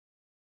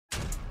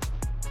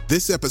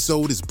This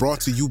episode is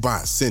brought to you by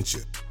Essentia.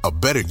 A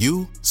better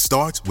you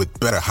starts with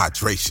better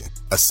hydration.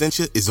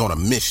 Essentia is on a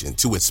mission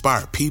to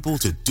inspire people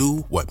to do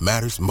what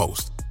matters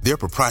most. Their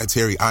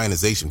proprietary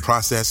ionization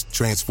process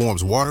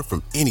transforms water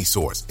from any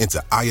source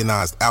into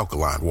ionized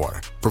alkaline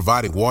water,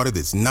 providing water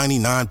that's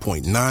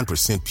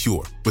 99.9%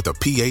 pure with a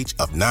pH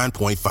of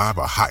 9.5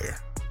 or higher.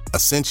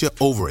 Essentia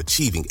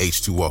Overachieving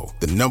H2O,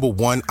 the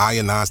 #1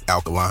 ionized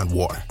alkaline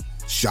water.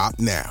 Shop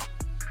now.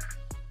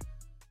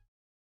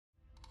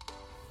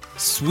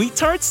 Sweet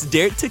Tarts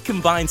dared to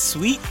combine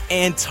sweet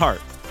and tart.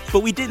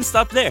 But we didn't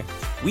stop there.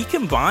 We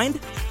combined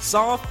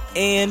soft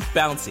and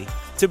bouncy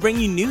to bring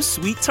you new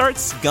Sweet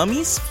Tarts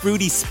Gummies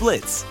Fruity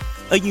Splits.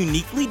 A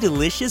uniquely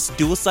delicious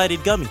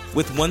dual-sided gummy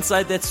with one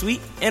side that's sweet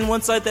and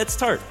one side that's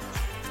tart.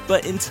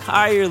 But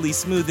entirely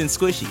smooth and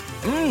squishy.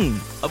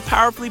 A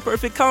powerfully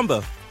perfect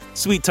combo.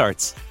 Sweet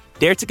Tarts.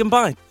 Dare to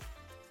combine.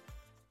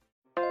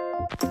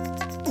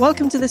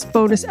 Welcome to this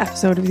bonus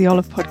episode of the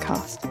Olive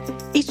Podcast.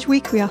 Each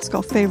week we ask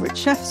our favourite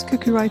chefs,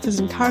 cookie writers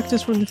and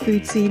characters from the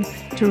food scene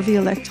to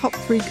reveal their top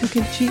 3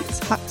 cooking cheats,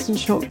 hacks and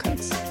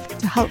shortcuts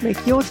to help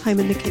make your time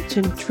in the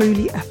kitchen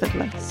truly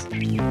effortless.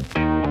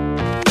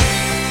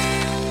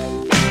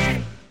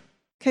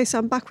 Okay, so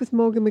I'm back with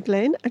Morgan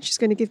McGlynn and she's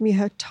going to give me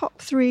her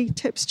top 3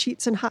 tips,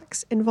 cheats and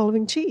hacks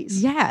involving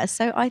cheese. Yeah,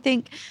 so I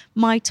think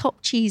my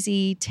top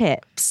cheesy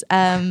tips,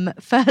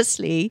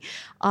 firstly,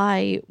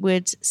 I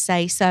would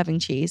say serving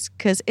cheese,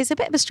 because it's a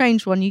bit of a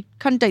strange one. You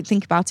kind of don't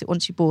think about it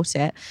once you bought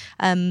it.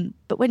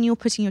 But when you're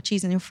putting your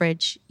cheese in your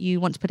fridge,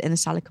 you want to put it in the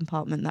salad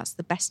compartment. That's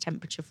the best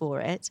temperature for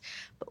it.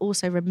 But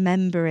also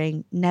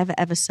remembering never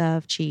ever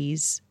serve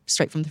cheese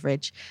straight from the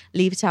fridge.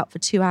 Leave it out for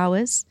 2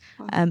 hours,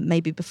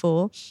 maybe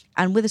before.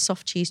 And with a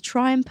soft cheese,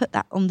 try and put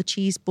that on the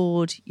cheese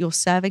board you're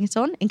serving it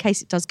on in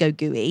case it does go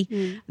gooey.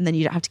 And then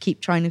you don't have to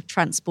keep trying to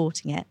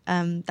transporting it.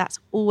 That's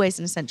always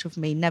an essential for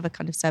me. Never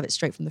kind of serve it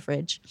straight from the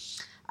fridge.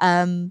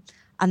 And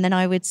then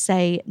I would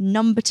say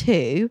number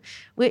 2,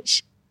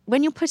 which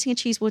when you're putting a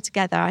cheese board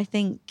together, I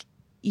think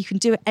you can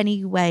do it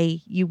any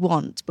way you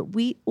want, but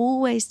we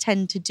always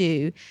tend to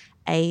do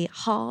a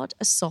hard,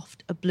 a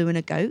soft, a blue and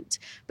a goat,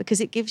 because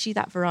it gives you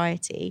that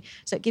variety.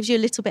 So it gives you a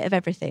little bit of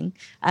everything.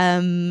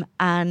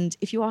 And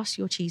if you ask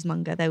your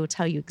cheesemonger, they will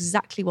tell you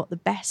exactly what the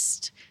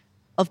best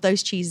of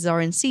those cheeses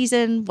are in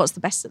season, what's the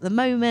best at the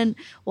moment,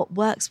 what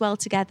works well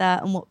together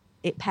and what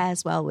it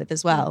pairs well with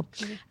as well.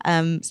 So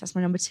that's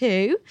my number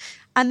 2.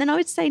 And then I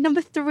would say number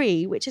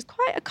 3, which is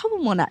quite a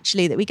common one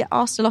actually that we get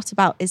asked a lot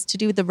about, is to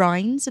do with the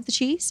rinds of the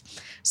cheese.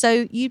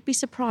 So you'd be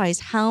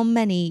surprised how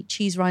many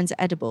cheese rinds are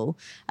edible.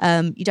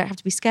 You don't have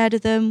to be scared of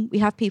them. We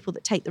have people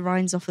that take the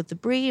rinds off of the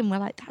brie and we're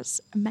like,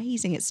 that's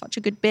amazing. It's such a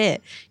good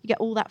bit. You get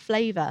all that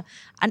flavour.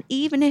 And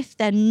even if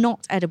they're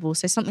not edible,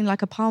 so something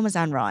like a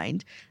Parmesan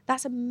rind,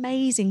 that's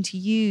amazing to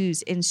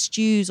use in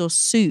stews or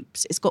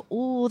soups. It's got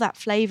all that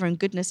flavour and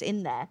goodness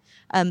in there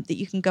that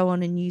you can go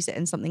on and use it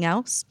in something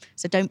else.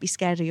 So don't be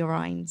scared of your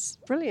rinds.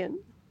 Brilliant.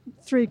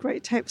 3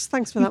 great tips.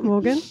 Thanks for that,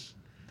 Morgan.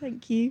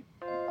 Thank you.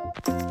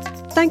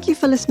 Thank you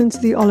for listening to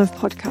the Olive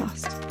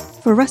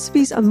Podcast. For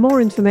recipes and more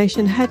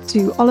information, head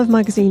to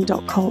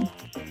olivemagazine.com.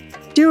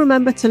 Do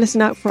remember to listen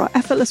out for our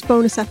effortless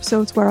bonus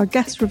episodes where our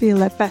guests reveal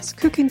their best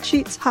cooking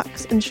cheats,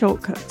 hacks and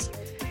shortcuts.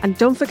 And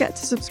don't forget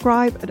to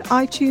subscribe at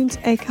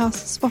iTunes,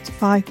 Acast,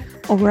 Spotify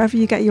or wherever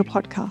you get your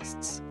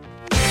podcasts.